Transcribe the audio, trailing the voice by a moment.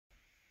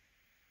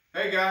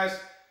Hey guys,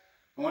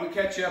 I want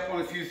to catch you up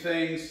on a few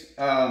things.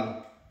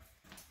 I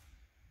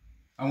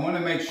want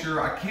to make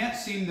sure, I can't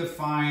seem to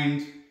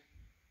find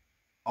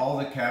all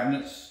the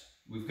cabinets.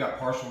 We've got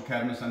partial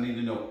cabinets. I need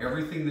to know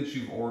everything that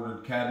you've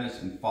ordered,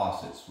 cabinets and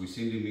faucets. We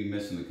seem to be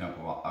missing a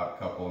couple,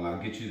 and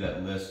I'll get you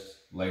that list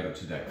later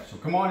today. So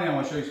come on in, I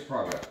want to show you some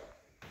progress.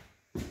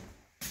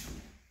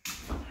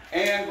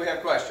 And we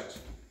have questions.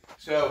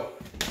 So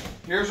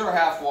here's our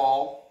half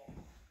wall.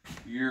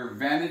 Your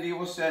vanity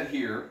will set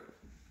here.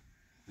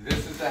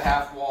 This is the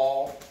half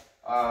wall.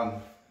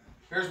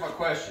 Here's my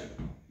question.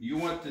 You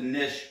want the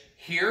niche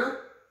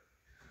here?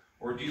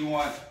 Or do you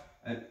want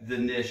the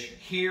niche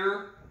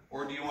here?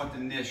 Or do you want the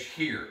niche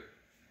here?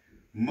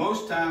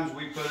 Most times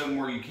we put them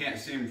where you can't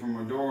see them from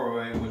a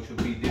doorway, which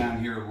will be down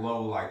here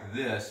low like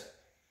this.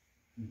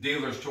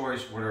 Dealer's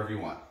choice, whatever you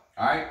want.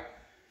 All right,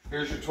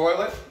 here's your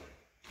toilet.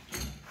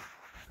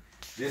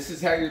 This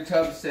is how your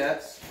tub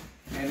sets.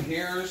 And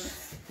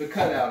here's the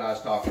cutout I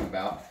was talking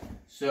about.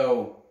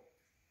 So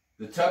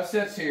the tub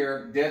sits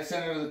here, dead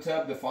center of the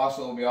tub. The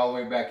faucet will be all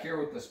the way back here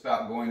with the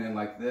spout going in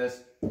like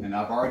this. And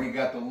I've already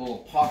got the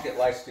little pocket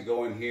lights to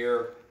go in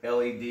here.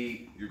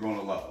 LED, you're going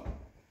to love them.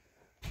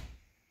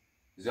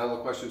 Is that all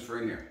the questions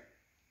for in here?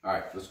 All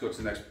right, let's go to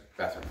the next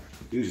bathroom.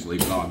 You can just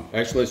leave it on.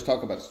 Actually, let's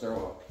talk about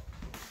stairwell.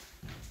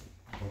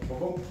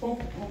 All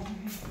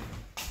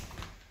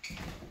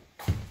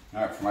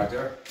right, from right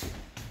there.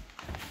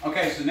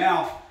 Okay, so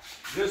now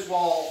this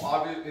wall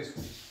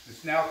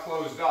is now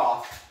closed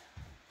off.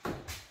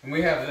 And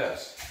we have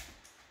this.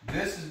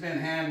 This has been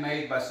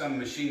handmade by some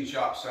machine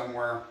shop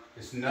somewhere.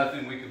 It's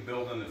nothing we could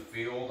build in the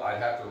field. I'd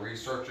have to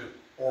research it,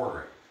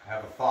 order it. I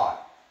have a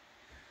thought.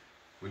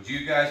 Would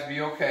you guys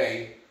be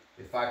okay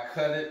if I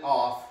cut it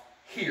off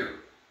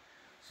here?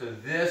 So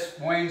this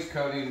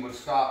wainscoting would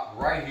stop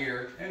right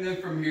here, and then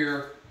from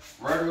here,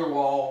 regular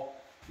wall,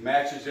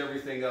 matches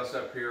everything else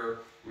up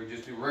here. We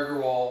just do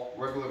regular wall,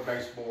 regular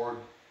baseboard,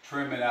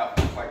 trim it out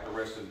just like the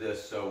rest of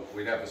this, so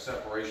we'd have a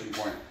separation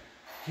point.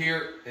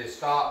 Here it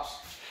stops,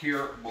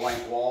 here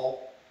blank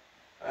wall.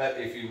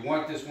 If you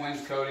want this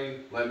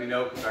wainscoting, let me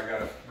know because I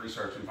gotta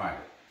research and find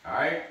it. All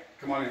right,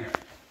 come on in here.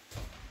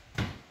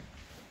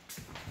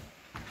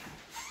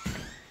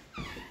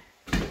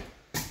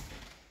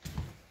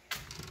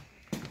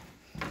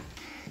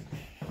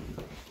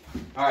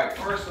 All right,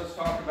 first let's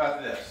talk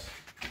about this.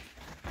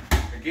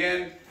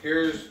 Again,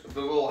 here's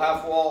the little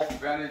half wall.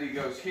 Vanity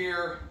goes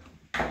here.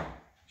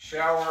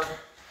 Shower.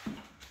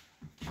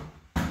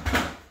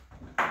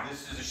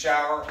 This is a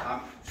shower.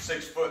 I'm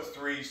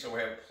 6'3", so we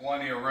have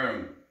plenty of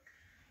room.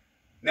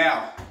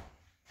 Now,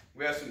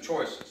 we have some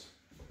choices.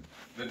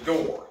 The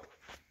door.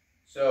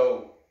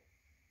 So,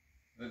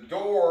 the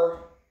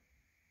door,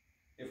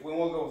 if we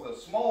want to go with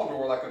a small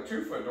door, like a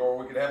 2-foot door,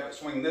 we could have it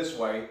swing this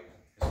way.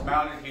 It's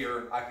mounted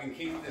here. I can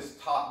keep this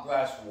top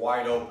glass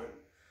wide open.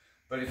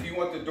 But if you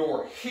want the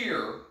door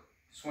here,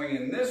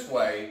 swinging this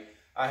way,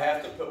 I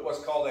have to put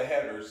what's called a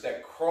header. It's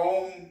that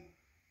chrome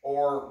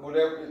or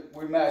whatever,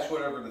 we match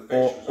whatever the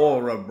fixtures are.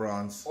 Oil rub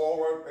bronze.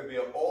 It'd be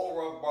an oil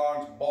rub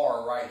bronze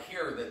bar right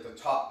here that the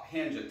top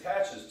hinge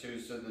attaches to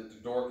so that the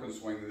door can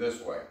swing this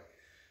way.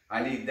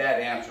 I need that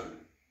answered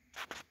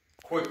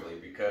quickly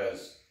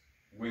because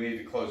we need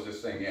to close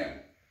this thing in.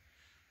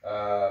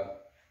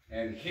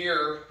 And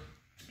here,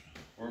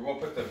 we're going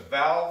to put the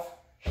valve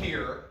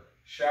here,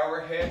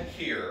 shower head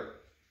here.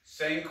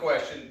 Same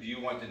question, do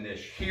you want the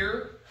niche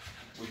here?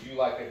 Would you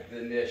like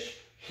the niche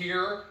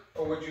here?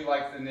 Or would you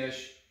like the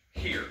niche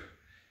here?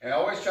 And I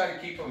always try to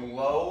keep them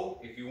low.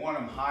 If you want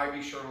them high,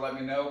 be sure to let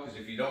me know, because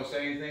if you don't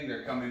say anything,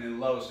 they're coming in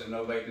low so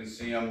nobody can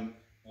see them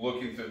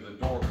looking through the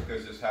door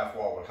because this half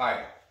wall would hide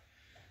it.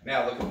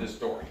 Now look at this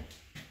door.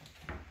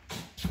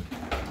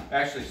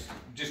 Actually,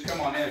 just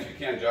come on in if you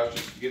can, Josh,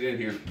 just get in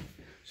here.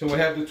 So we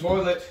have the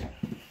toilet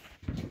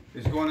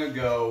is going to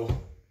go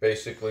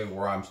basically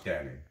where I'm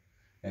standing.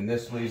 And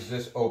this leaves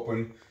this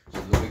open so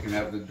that we can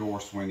have the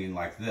door swinging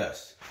like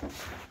this.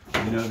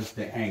 You notice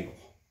the angle.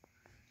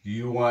 Do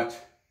you want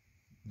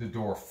the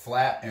door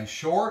flat and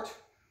short,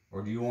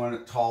 or do you want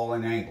it tall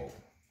and angled?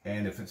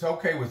 And if it's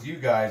okay with you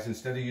guys,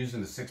 instead of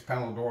using a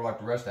 6-panel door like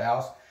the rest of the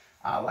house,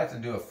 I like to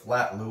do a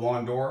flat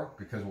Luan door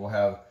because we'll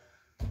have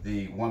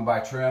the 1 by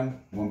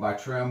trim, 1 by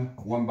trim,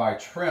 1 by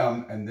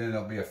trim, and then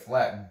it'll be a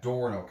flat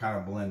door and it'll kind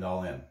of blend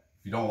all in.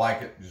 If you don't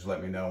like it, just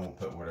let me know and we'll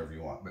put whatever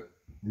you want. But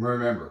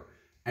remember,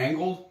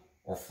 angled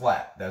or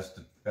flat,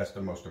 that's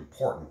the most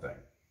important thing.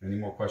 Any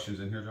more questions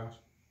in here, Josh?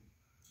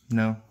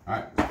 No. All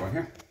right, let's go in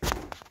here.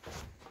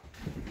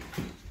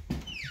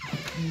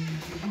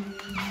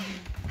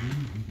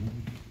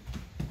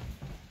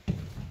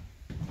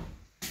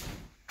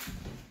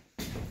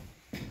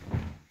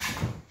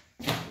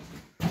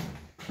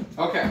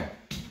 Okay,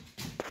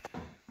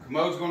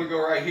 commode's going to go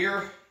right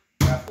here,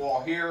 half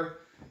wall here,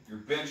 your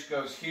bench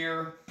goes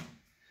here.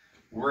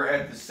 We're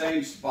at the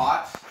same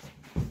spot,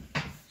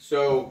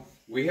 so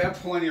we have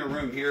plenty of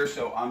room here.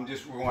 So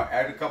we're going to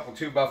add a couple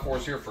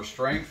 2x4s here for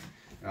strength,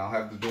 and I'll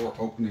have the door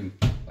opening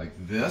like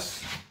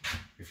this.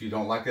 If you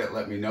don't like that,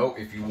 let me know.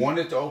 If you want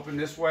it to open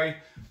this way,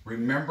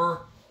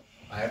 remember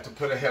I have to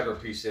put a header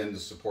piece in to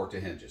support the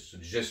hinges. So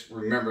just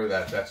remember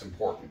that, that's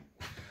important.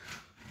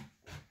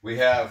 We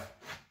have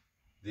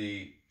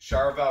the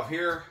shower valve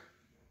here,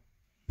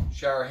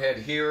 shower head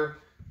here.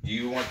 Do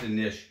you want the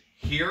niche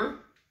here?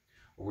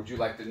 Or would you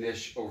like the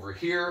niche over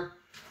here?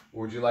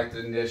 Or would you like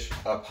the niche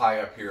up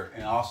high up here?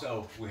 And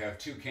also we have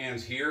 2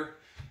 cans here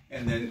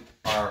and then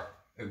our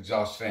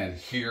exhaust fan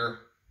here.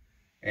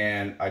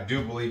 And I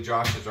do believe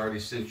Josh has already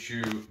sent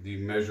you the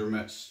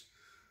measurements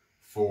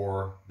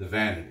for the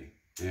vanity.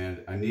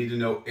 And I need to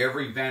know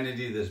every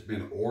vanity that's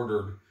been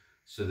ordered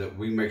so that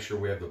we make sure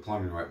we have the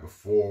plumbing right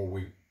before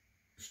we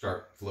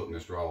start flipping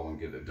this drywall and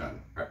get it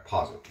done. All right,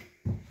 pause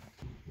it.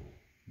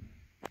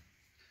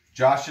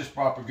 Josh just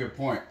brought up a good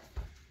point.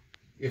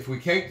 If we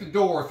take the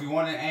door, if you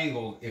want it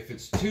angled, if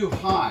it's too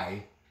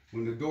high,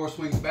 when the door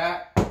swings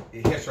back,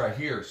 it hits right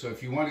here. So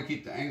if you want to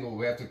keep the angle,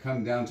 we have to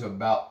come down to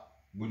about,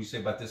 what do you say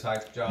about this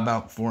height, Josh?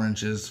 About 4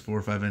 inches, 4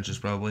 or 5 inches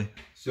probably.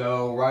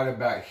 So right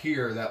about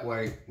here, that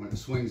way when it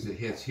swings, it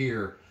hits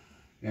here.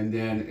 And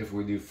then if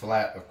we do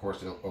flat, of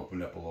course, it'll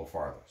open up a little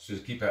farther. So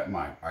just keep that in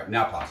mind. All right,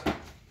 now pause it.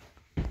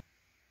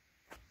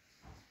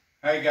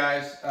 Hey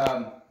guys,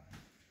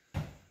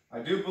 I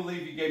do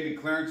believe you gave me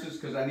clearances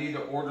because I need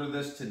to order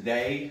this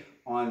today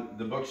on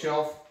the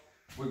bookshelf.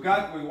 We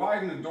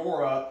widened the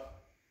door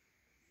up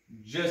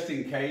just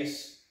in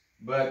case.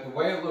 But the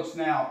way it looks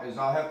now is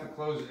I'll have to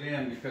close it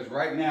in because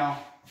right now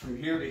from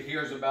here to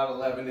here is about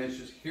 11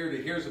 inches, here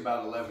to here is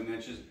about 11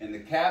 inches, and the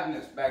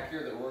cabinets back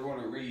here that we're going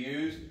to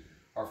reuse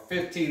are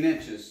 15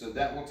 inches. So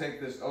that will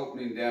take this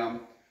opening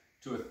down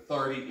to a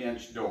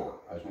 30-inch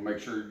door. I just want to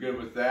make sure you're good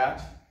with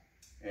that.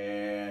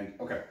 And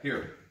okay,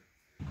 here.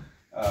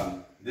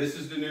 This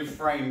is the new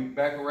frame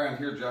back around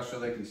here, Josh, so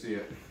they can see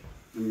it.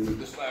 Let me move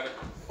this ladder.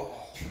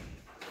 Oh.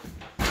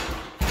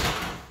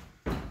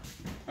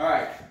 All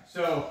right,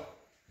 so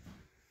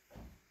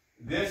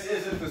this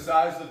isn't the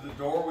size of the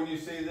door when you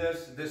see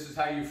this. This is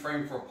how you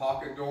frame for a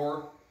pocket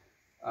door.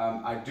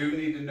 I do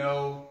need to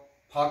know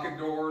pocket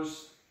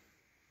doors,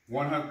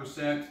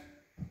 100%,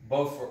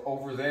 both for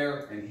over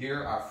there and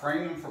here. I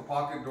frame them for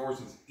pocket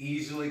doors. It's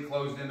easily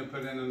closed in to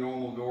put in a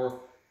normal door,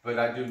 but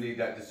I do need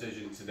that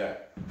decision today.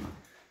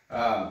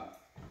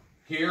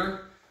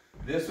 Here,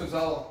 this is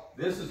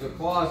a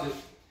closet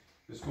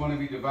that's going to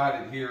be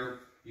divided here.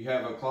 You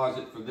have a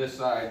closet for this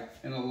side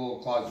and a little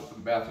closet for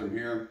the bathroom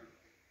here.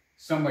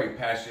 Somebody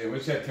patched it. We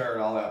just had to tear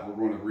it all out. We're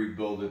going to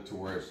rebuild it to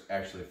where it's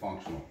actually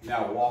functional.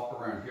 Now walk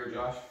around here,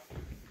 Josh.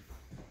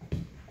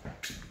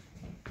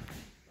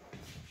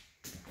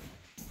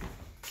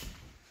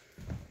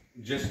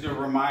 Just to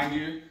remind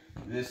you,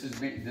 this is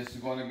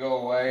going to go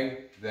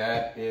away.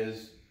 That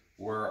is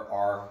where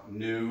our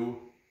new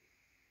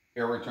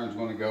air return is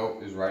going to go,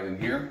 is right in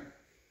here.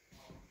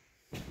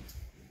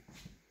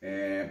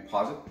 And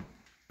pause it.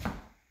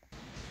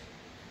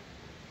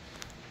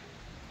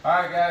 All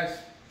right, guys.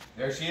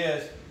 There she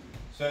is.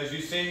 So as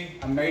you see,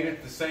 I made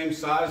it the same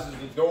size as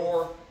the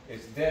door.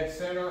 It's dead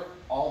center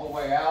all the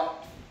way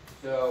out.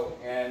 So,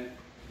 and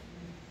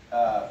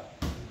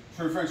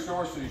true French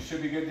door, so you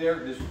should be good there.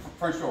 This is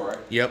French door, right?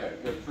 Yep. Okay,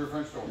 good. True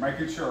French door.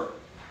 Making sure.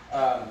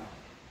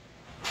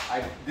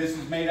 This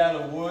is made out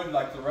of wood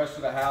like the rest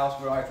of the house.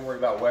 We don't have to worry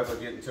about weather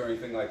getting to or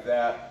anything like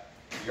that.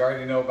 You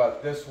already know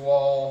about this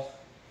wall.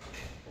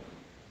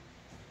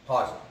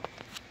 Pause it.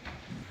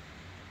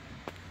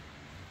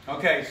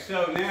 Okay,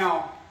 so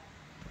now,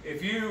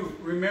 if you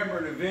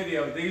remember the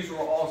video, these were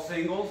all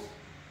singles.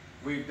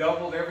 We've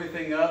doubled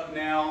everything up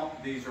now.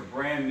 These are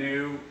brand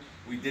new.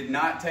 We did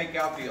not take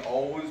out the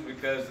old ones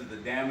because of the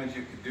damage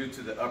it could do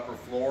to the upper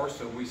floor,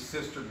 so we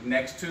sistered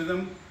next to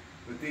them.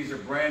 But these are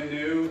brand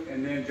new.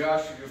 And then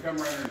Josh, if you come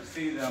around and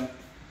see them,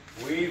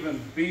 we even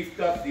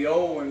beefed up the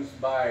old ones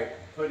by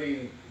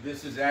putting,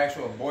 this is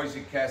actual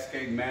Boise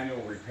Cascade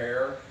manual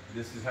repair.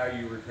 This is how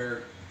you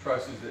repair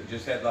trusses that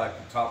just had like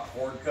the top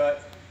cord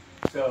cut.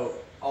 So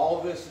all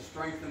of this is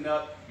strengthened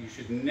up. You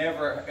should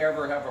never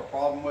ever have a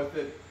problem with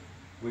it.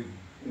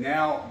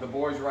 Now the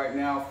boys right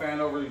now,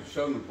 fan over to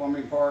show them the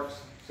plumbing parts.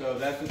 So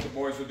that's what the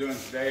boys are doing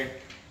today.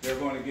 They're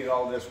going to get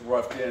all this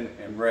roughed in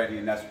and ready,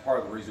 and that's part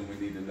of the reason we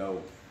need to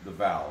know the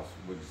valves,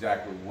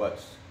 exactly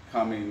what's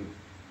coming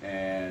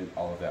and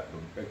all of that.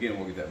 But again,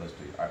 we'll get that list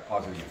to you. All right,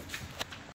 pause it again.